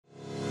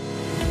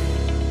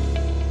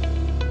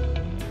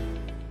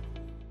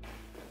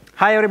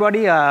Hi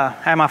everybody,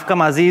 I'm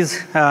Azeez,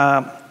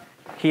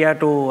 here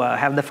to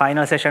have the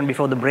final session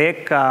before the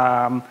break.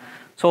 I'm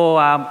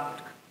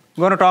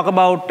going to talk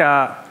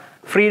about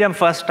freedom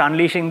first,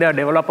 unleashing the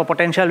developer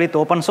potential with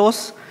open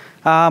source.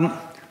 My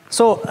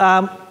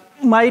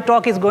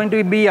talk is going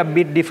to be a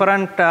bit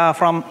different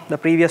from the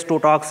previous two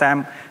talks.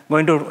 I'm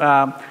going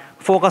to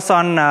focus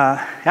on,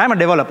 I'm a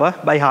developer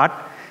by heart.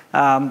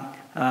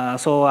 I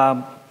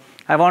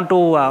want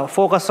to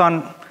focus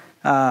on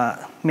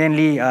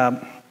mainly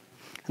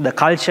the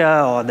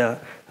culture or the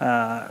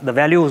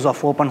values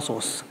of open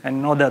source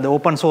and the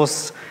open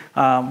source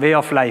way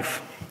of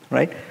life,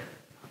 right?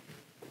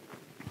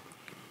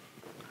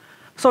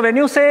 So when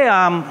you say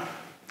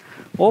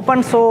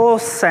open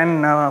source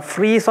and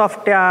free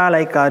software,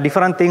 like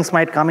different things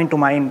might come into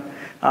mind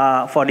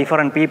for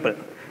different people.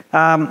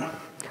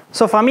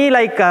 So for me,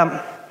 like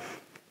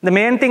the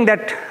main thing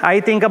that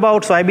I think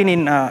about, so I've been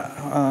in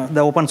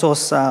the open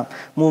source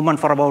movement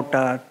for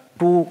about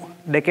 2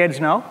 decades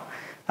now.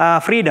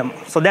 Freedom.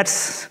 So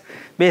that's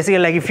basically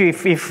like if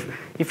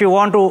you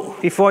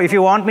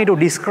want me to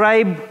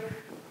describe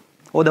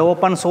the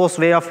open source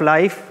way of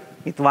life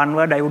with one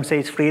word, I would say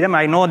it's freedom.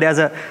 I know there's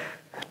a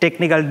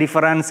technical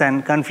difference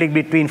and conflict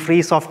between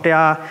free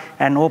software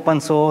and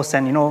open source,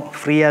 and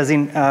free as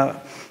in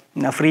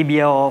free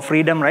beer or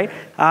freedom, right?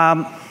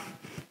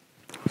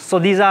 So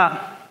these are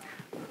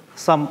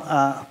some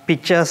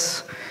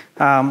pictures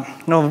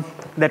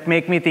that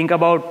make me think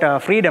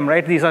about freedom,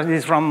 right? These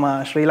are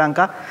from Sri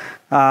Lanka.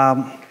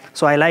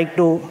 So I like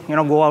to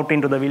go out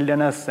into the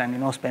wilderness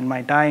and spend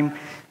my time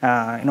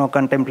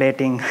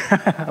contemplating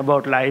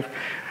about life.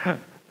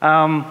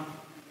 So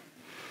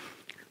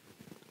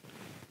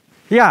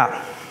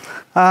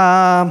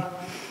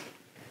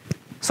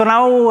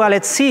now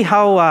let's see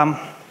how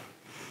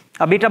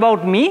a bit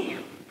about me.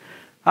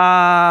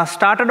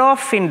 Started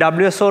off in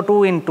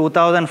WSO2 in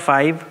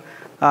 2005.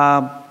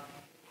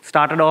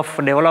 Started off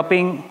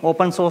developing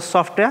open source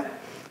software.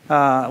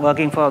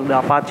 Working for the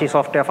Apache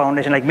Software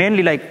Foundation, like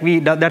mainly like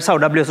that's how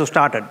WSO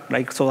started.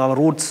 Like so, our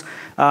roots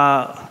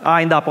were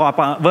in the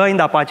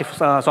Apache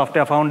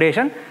Software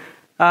Foundation.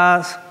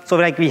 So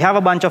like we have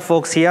a bunch of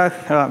folks here.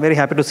 Very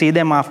happy to see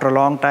them after a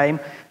long time.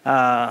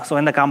 So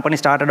when the company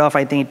started off,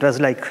 I think it was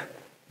like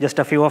just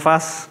a few of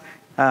us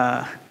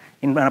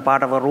in a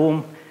part of a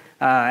room,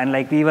 and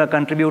like we were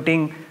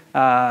contributing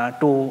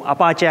to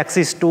Apache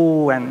Azeez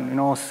 2 and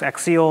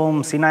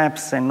Axiom,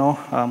 Synapse, and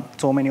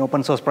so many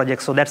open source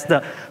projects. So that's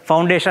the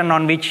foundation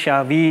on which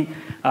we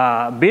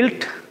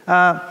built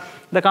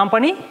the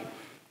company.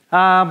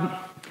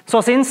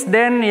 So since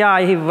then,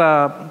 I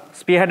have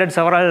spearheaded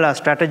several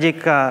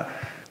strategic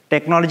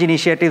technology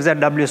initiatives at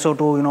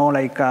WSO2.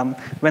 Like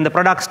when the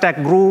product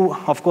stack grew,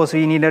 of course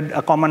we needed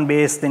a common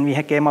base. Then we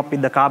came up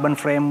with the Carbon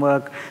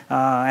framework,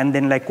 and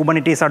then like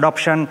Kubernetes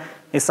adoption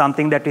is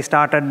something that we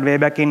started way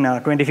back in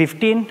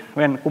 2015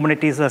 when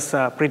Kubernetes was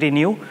pretty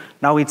new.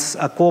 Now it's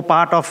a core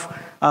part of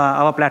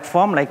our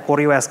platform, like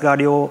Choreo,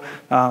 Asgardio,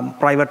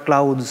 private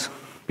clouds,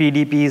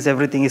 PDPs,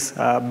 everything is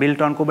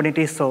built on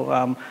Kubernetes.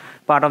 So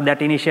part of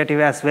that initiative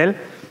as well.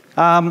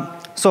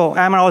 So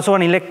I'm also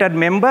an elected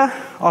member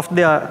of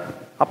the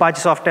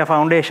Apache Software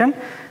Foundation,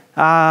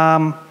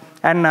 and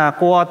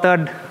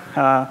co-authored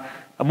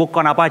a book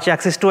on Apache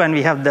Azeez 2, and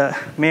we have the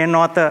main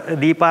author,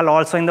 Deepal,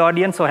 also in the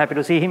audience, so happy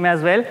to see him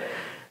as well.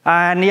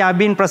 And I've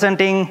been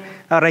presenting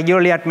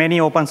regularly at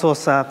many open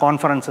source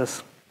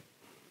conferences.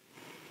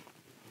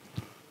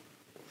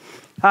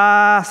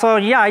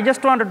 I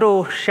just wanted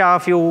to share a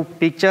few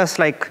pictures.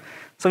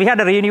 So we had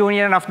a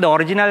reunion of the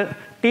original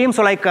team.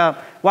 So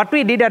what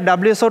we did at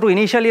WSO2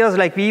 initially was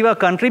like we were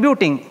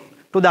contributing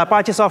to the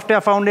Apache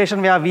Software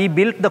Foundation, where we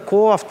built the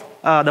core of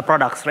the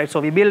products, right? So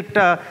we built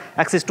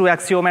Azeez 2,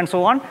 Axiom, and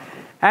so on.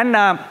 And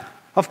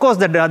of course,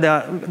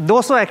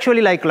 those were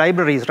actually like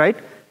libraries, right?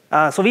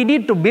 So we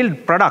need to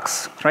build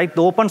products, right?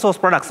 The open source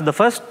products. The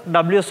first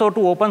WSO2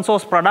 open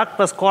source product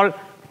was called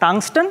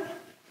Tungsten,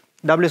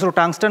 WSO2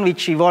 Tungsten,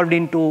 which evolved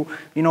into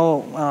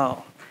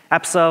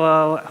app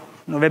server,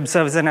 web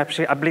services and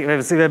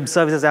web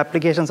services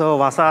applications, so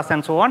WASAs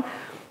and so on.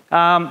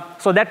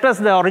 So that was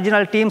the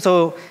original team.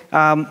 So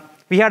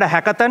we had a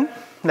hackathon,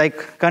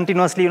 like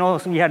continuously.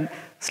 We had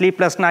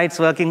sleepless nights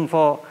working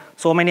for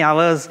so many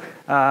hours,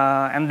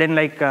 and then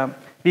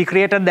we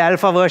created the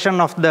alpha version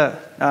of the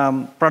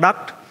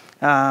product,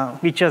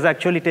 which was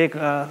actually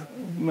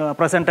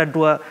presented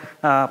to a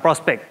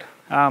prospect.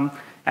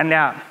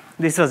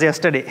 This was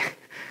yesterday.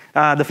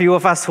 The few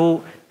of us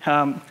who,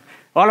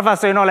 all of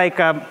us,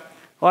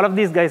 all of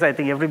these guys, I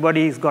think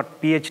everybody's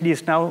got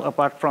PhDs now,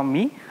 apart from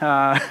me.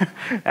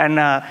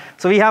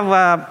 So we have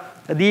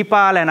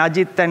Deepal and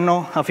Ajit and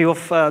a few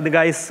of the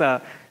guys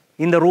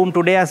in the room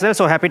today as well.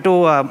 So happy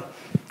to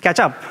catch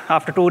up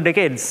after 2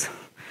 decades,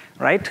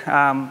 right?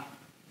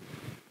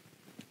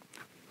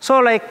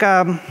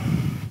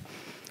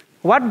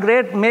 What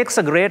makes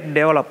a great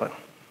developer,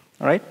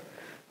 right?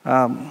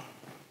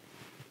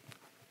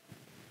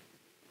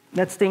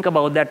 Let's think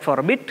about that for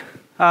a bit.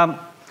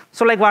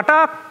 So like what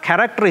are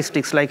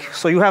characteristics? Like,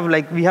 so you have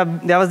like,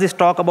 there was this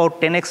talk about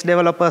 10x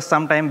developers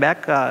some time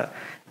back,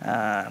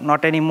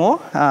 not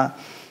anymore.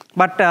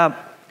 But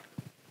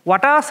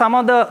what are some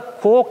of the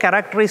core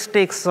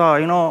characteristics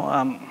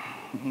or,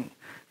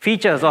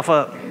 features of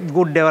a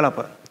good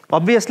developer?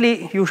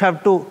 Obviously, you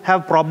have to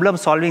have problem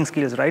solving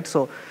skills, right?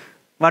 So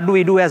what do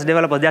we do as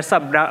developers? That's a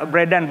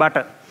bread and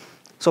butter.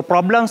 So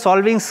problem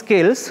solving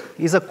skills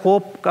is a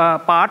core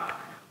part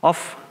of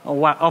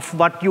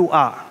what you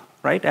are,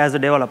 right, as a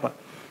developer.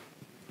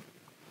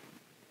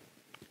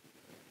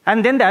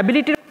 And then the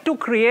ability to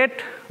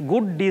create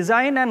good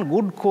design and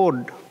good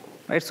code,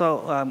 right?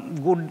 So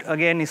good,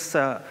 again, is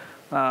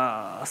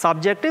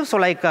subjective. So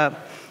like,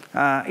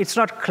 it's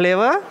not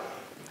clever.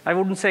 I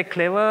wouldn't say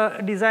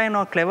clever design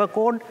or clever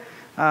code.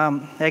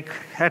 Like,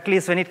 at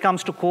least when it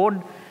comes to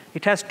code,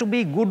 it has to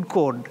be good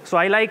code. So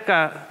I like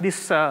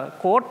this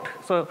quote.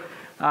 So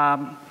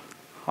on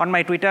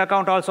my Twitter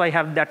account also, I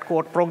have that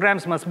quote: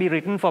 programs must be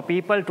written for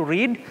people to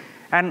read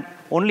and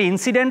only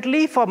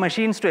incidentally for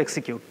machines to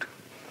execute,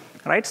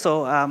 right?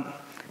 So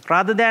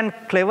rather than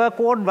clever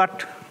code,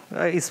 what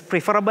is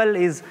preferable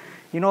is,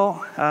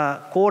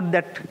 code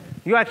that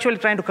you're actually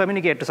trying to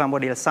communicate to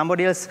somebody else.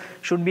 Somebody else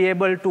should be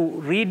able to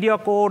read your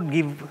code,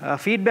 give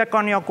feedback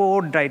on your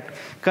code, right?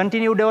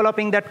 Continue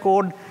developing that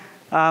code.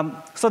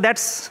 So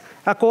that's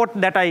a quote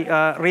that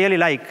I really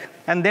like.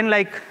 And then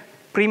like,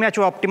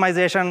 premature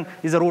optimization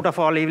is the root of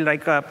all evil.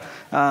 Like,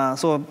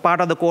 so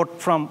part of the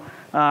quote from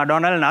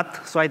Donald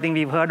Knuth. So I think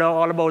we've heard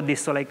all about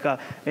this. So like,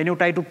 when you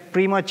try to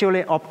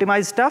prematurely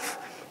optimize stuff,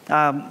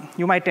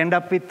 you might end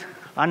up with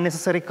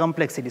unnecessary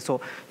complexity.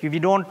 So if you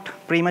don't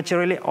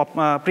prematurely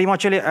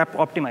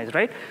optimize,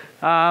 right?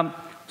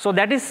 So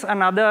that is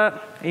another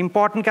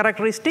important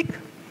characteristic.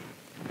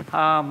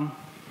 And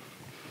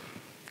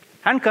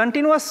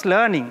continuous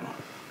learning.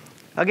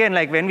 Again,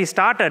 like when we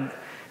started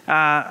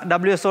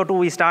WSO2,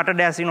 we started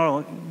as,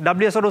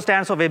 WSO2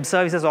 stands for Web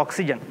Services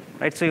Oxygen,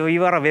 right? So we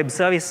were a web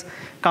service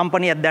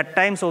company at that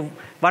time. So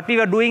what we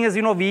were doing is,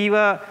 we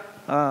were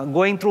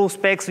going through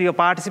specs, we were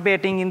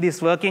participating in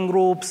these working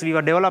groups, we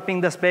were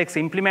developing the specs,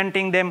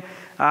 implementing them.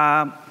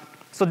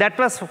 So that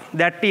was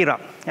that era.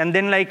 And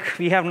then like,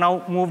 we have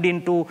now moved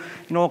into,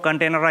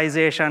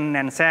 containerization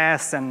and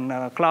SaaS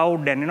and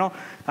cloud and,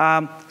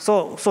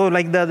 so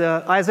like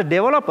as a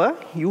developer,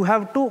 you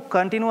have to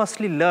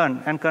continuously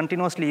learn and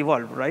continuously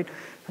evolve, right?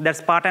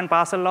 That's part and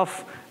parcel of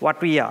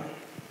what we are.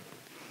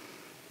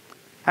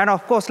 And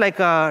of course, like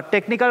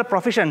technical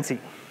proficiency.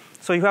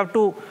 So you have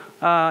to,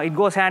 it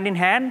goes hand in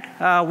hand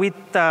with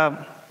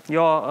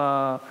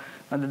your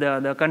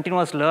the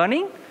continuous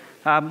learning.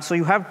 So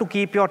you have to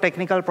keep your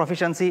technical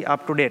proficiency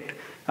up to date.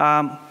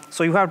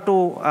 So you have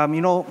to,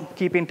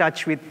 keep in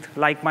touch with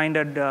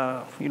like-minded,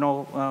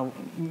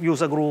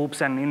 user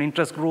groups and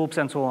interest groups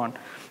and so on,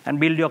 and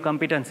build your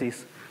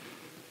competencies.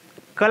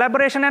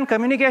 Collaboration and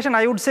communication,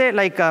 I would say,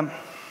 like,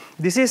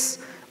 this is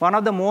one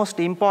of the most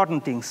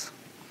important things,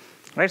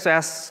 right? So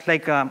as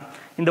like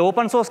in the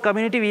open source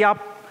community, we are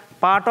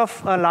part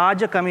of a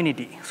larger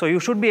community. So you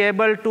should be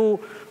able to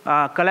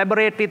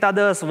collaborate with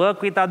others,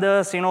 work with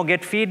others,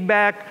 get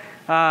feedback,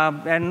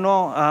 and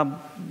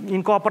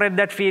incorporate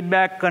that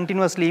feedback,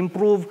 continuously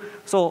improve.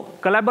 So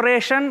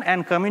collaboration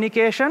and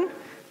communication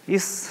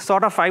is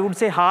sort of, I would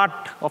say,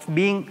 heart of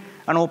being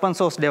an open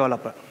source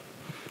developer.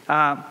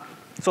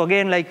 So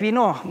again, like we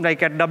know,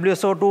 like at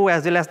WSO2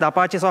 as well as the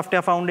Apache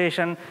Software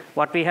Foundation,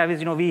 what we have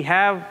is, we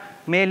have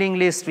mailing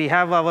lists, we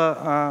have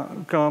our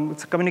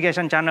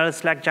communication channels,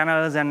 Slack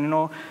channels, and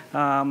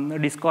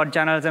Discord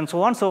channels, and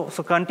so on. So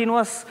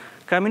continuous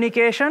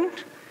communication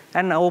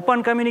and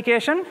open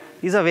communication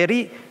is a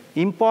very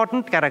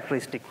important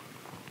characteristic.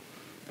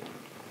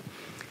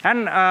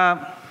 And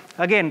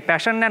again,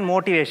 passion and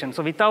motivation.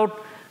 So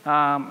without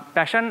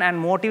passion and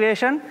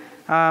motivation,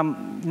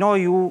 no,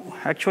 you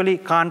actually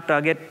can't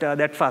get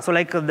that far. So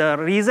like the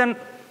reason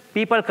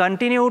people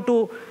continue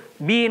to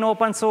be in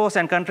open source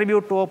and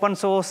contribute to open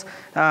source,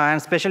 and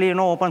especially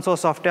open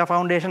source software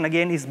foundation,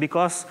 again, is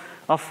because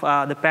of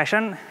the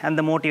passion and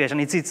the motivation.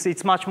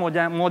 It's much more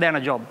than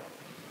a job.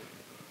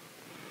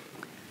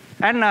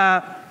 And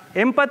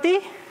empathy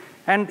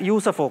and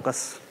user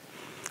focus.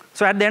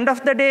 So at the end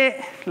of the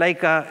day,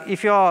 like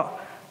if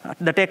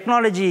the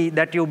technology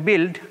that you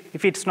build,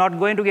 if it's not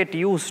going to get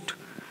used,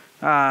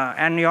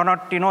 and you're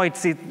not,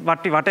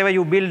 whatever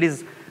you build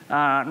is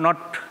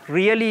not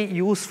really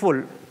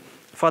useful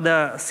for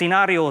the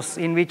scenarios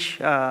in which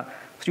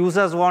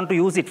users want to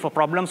use it for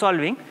problem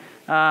solving,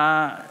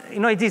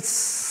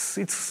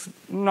 it's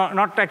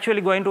not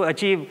actually going to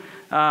achieve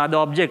the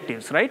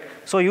objectives, right?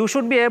 So you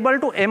should be able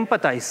to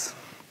empathize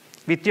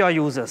with your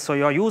users. So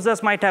your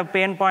users might have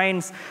pain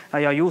points,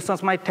 your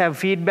users might have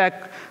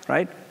feedback,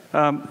 right?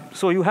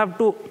 So you have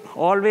to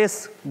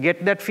always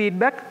get that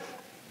feedback.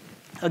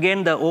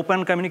 Again, the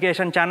open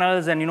communication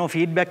channels and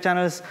feedback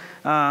channels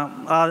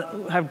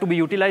have to be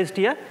utilized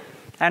here,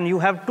 and you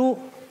have to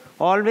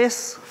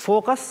always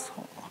focus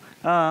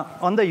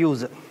on the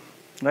user,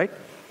 right?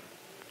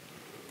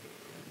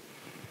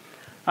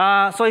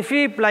 So if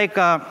we like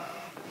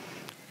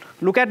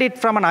look at it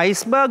from an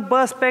iceberg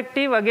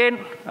perspective, again,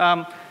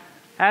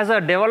 as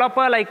a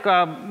developer, like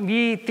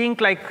we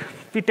think like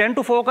we tend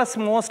to focus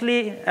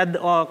mostly at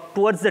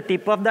towards the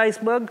tip of the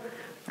iceberg,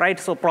 right?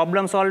 So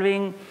problem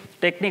solving,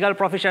 technical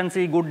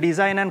proficiency, good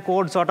design and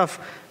code sort of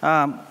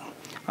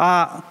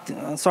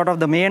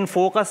the main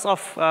focus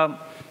of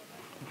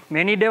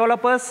many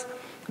developers.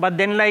 But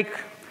then like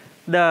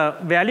the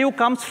value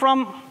comes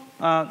from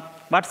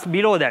what's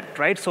below that,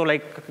 right? So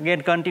like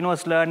again,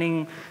 continuous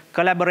learning,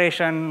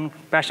 collaboration,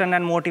 passion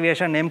and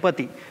motivation,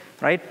 empathy,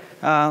 right?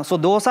 So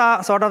those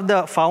are sort of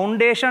the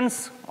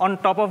foundations on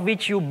top of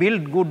which you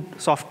build good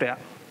software.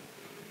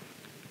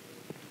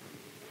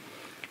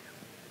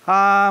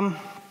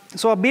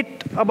 So a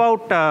bit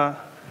about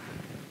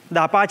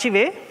the Apache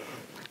way.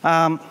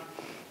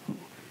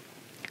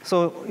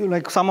 So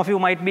like some of you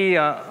might be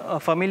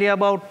familiar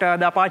about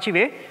the Apache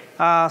way.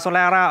 So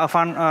there are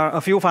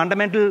a few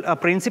fundamental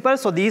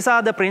principles. So these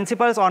are the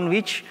principles on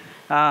which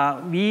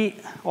we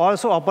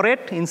also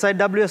operate inside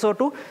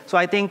WSO2. So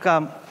I think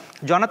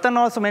Jonathan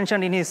also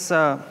mentioned in his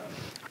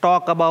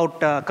talk about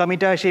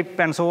committership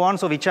and so on,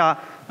 so which are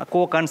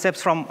core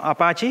concepts from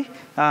Apache.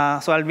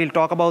 So I will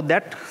talk about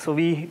that. So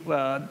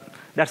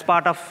that's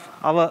part of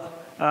our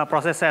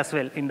process as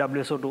well in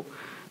WSO2.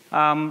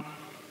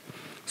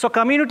 So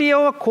community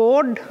over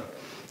code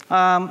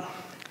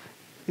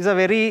is a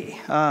very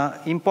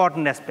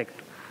important aspect.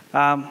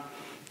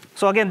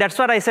 So again, that's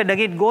what I said.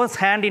 Again, it goes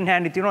hand in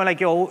hand.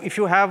 Like if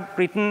you have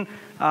written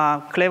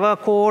clever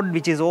code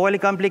which is overly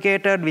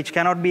complicated, which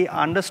cannot be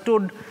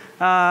understood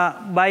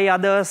by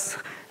others,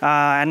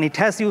 and it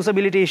has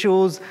usability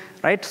issues,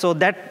 right? So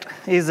that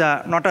is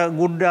not a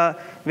good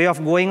way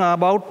of going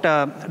about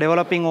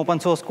developing open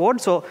source code.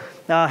 So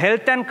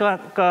health and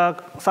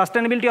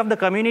sustainability of the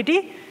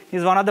community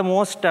is one of the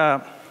most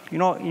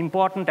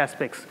important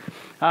aspects.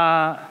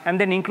 And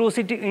then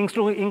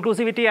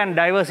inclusivity and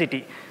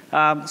diversity.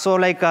 So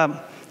like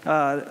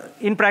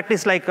in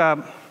practice, like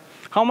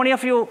how many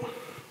of you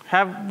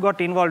have got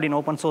involved in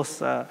open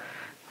source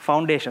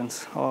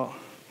foundations? Or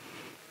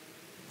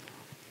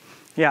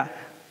yeah.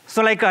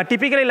 So like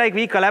typically like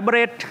we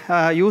collaborate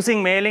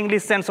using mailing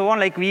lists and so on.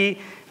 Like we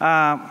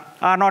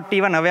are not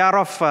even aware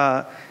of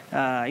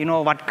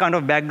what kind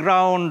of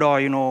background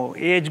or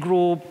age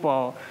group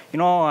or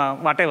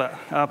whatever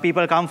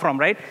people come from,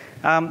 right?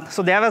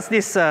 So there was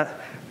this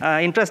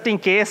interesting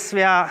case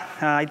where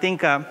I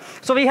think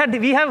so we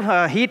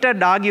have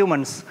heated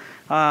arguments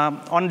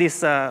on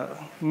this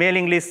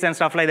mailing lists and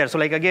stuff like that. So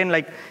like again,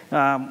 like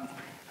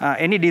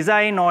any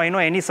design or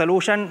any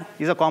solution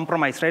is a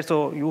compromise, right?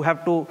 So you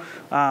have to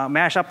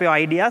mash up your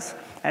ideas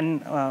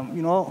and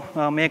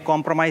make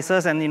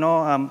compromises and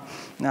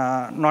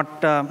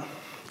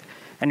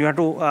and you have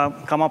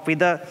to come up with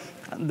the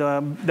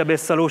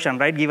best solution,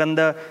 right, given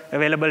the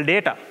available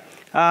data.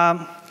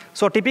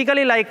 So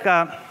typically, like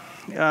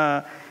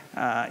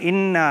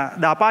in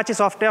the Apache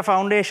Software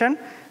Foundation,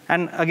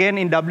 and again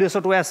in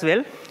WSO2 as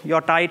well,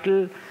 your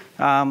title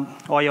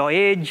or your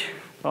age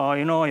or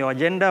your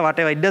gender,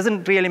 whatever, it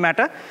doesn't really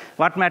matter.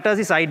 What matters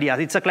is ideas.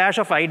 It's a clash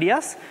of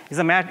ideas. It's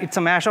a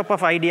mashup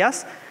of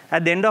ideas.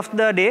 At the end of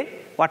the day,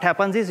 what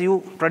happens is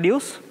it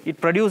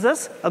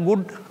produces a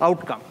good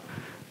outcome.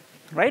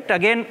 Right?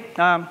 Again,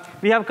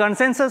 we have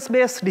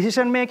consensus-based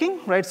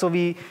decision-making, right? So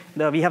we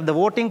have the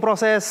voting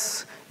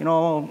process.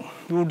 You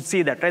would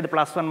see that, right? The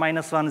 +1,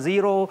 -1,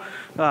 0.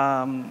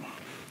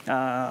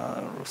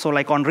 So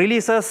like on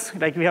releases,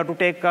 like we have to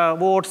take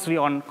votes.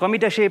 On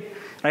committership,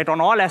 right?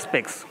 On all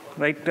aspects,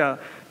 right?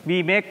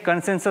 We make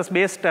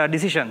consensus-based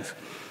decisions.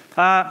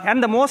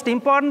 And the most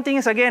important thing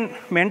is, again,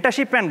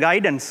 mentorship and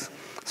guidance.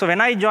 So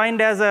when I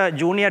joined as a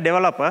junior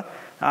developer,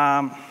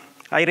 I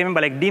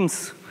remember like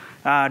DIMS.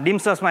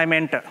 DIMS was my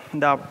mentor,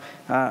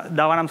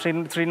 Davanam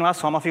Srinivas,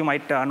 some of you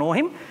might know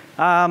him.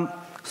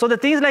 So the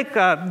thing is like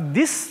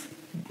this,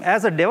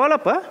 as a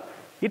developer,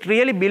 it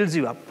really builds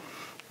you up,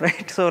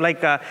 right? So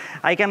like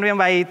I can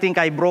remember, I think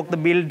I broke the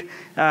build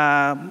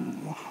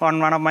on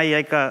one of my,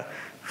 like,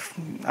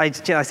 I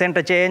sent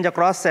a change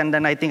across and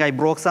then I think I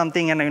broke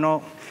something and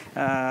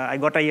I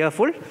got a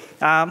earful.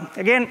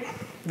 Again,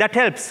 that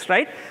helps,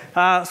 right?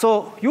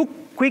 So you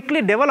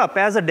quickly develop.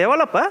 As a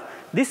developer,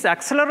 this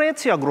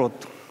accelerates your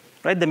growth.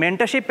 Right, the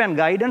mentorship and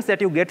guidance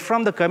that you get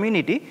from the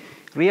community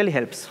really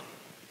helps.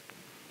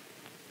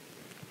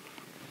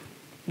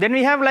 Then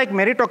we have like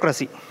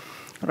meritocracy,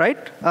 right?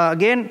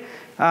 Again,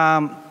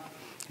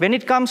 when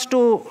it comes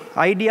to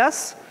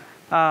ideas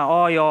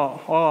or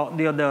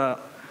the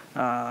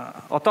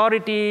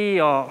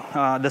authority or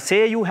the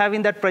say you have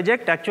in that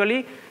project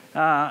actually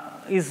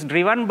is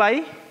driven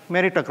by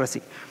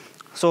meritocracy.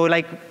 So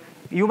like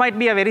you might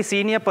be a very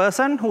senior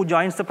person who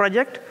joins the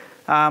project,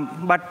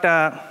 but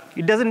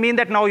it doesn't mean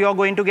that now you're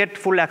going to get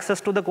full access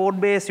to the code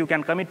base. You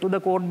can commit to the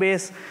code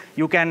base.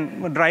 You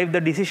can drive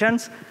the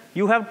decisions.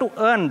 You have to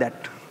earn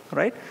that,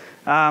 right?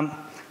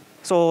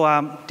 So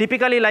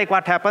typically, like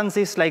what happens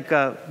is like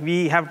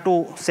we have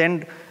to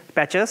send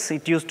patches.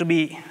 It used to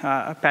be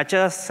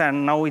patches,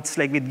 and now it's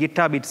like with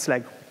GitHub, it's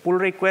like pull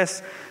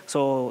requests.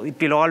 So it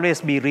will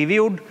always be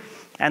reviewed.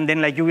 and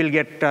then like you will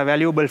get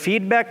valuable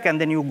feedback, and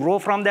then you grow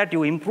from that,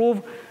 you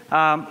improve,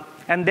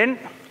 and then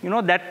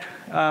that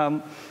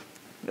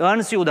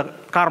earns you the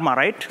karma,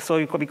 right? So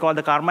we call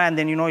the karma, and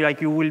then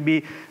like you will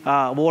be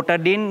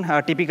voted in.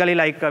 Typically,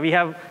 like we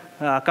have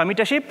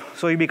committership,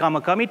 so you become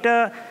a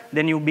committer,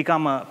 then you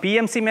become a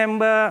PMC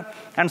member,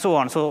 and so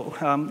on. So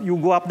you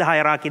go up the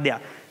hierarchy there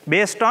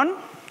based on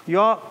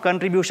your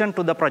contribution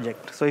to the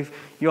project. So if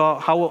you're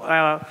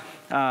how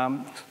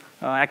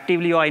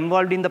actively you are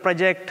involved in the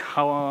project,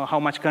 how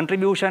much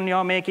contribution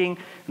you're making,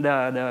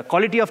 the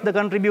quality of the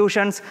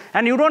contributions,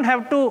 and you don't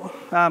have to,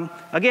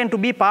 again, to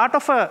be part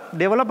of a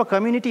developer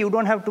community, you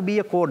don't have to be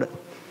a coder,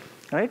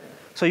 right?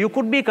 So you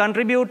could be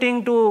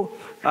contributing to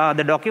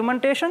the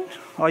documentation,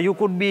 or you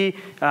could be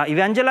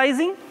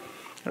evangelizing,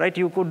 right?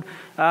 You could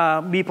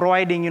be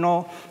providing,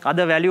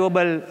 other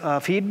valuable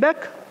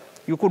feedback.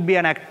 You could be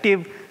an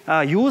active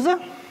user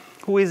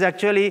who is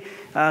actually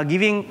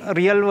giving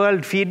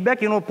real-world feedback,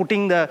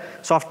 putting the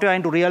software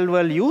into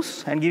real-world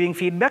use and giving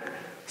feedback.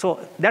 So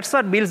that's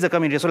what builds the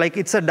community. So like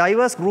it's a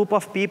diverse group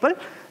of people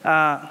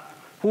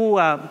who,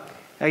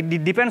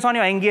 it depends on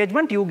your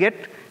engagement, you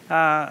get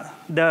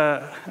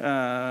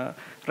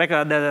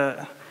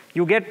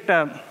you get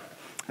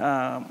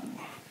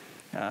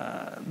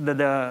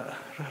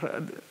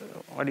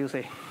what do you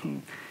say?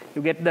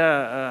 You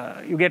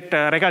get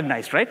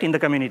recognized, right, in the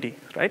community,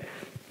 right?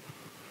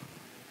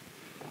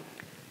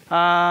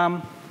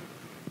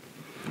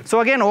 So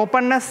again,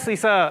 openness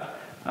is a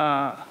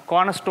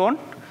cornerstone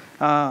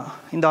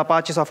in the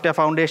Apache Software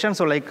Foundation.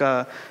 So like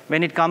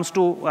when it comes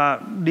to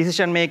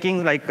decision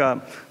making, like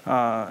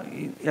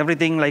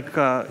everything like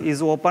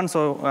is open.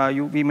 So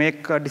we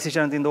make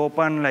decisions in the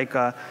open, like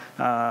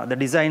the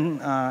design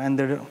and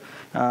the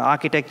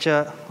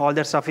architecture, all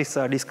that stuff is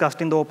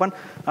discussed in the open.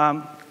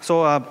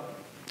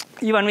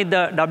 Even with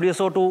the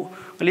WSO2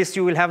 list,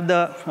 you will have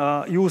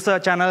the user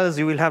channels,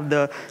 you will have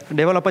the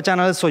developer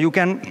channels, so you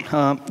can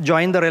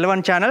join the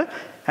relevant channel,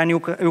 and you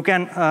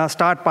can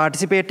start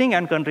participating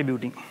and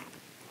contributing.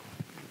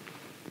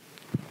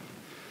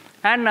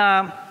 And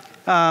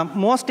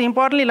most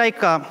importantly,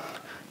 like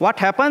what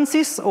happens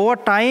is over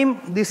time,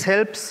 this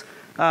helps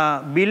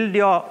build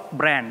your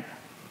brand,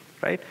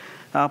 right?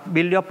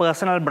 Build your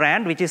personal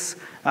brand, which is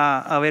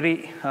a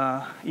very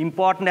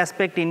important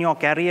aspect in your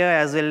career,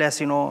 as well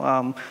as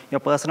your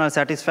personal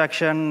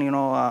satisfaction.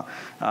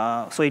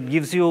 So it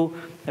gives you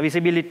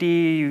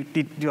visibility.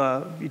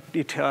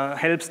 It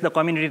helps the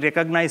community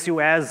recognize you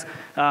as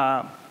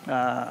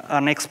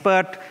an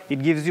expert.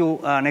 It gives you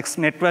next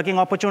networking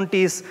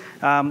opportunities.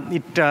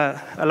 It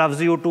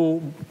allows you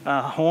to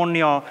hone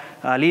your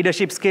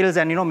leadership skills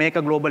and make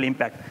a global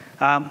impact.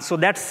 So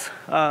that's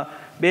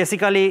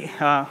basically.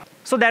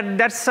 So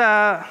that's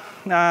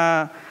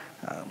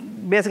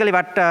basically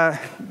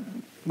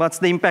what's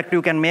the impact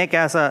you can make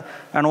as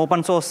an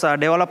open source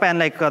developer, and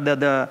like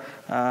the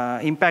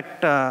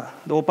impact the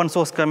open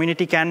source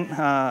community can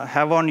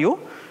have on you.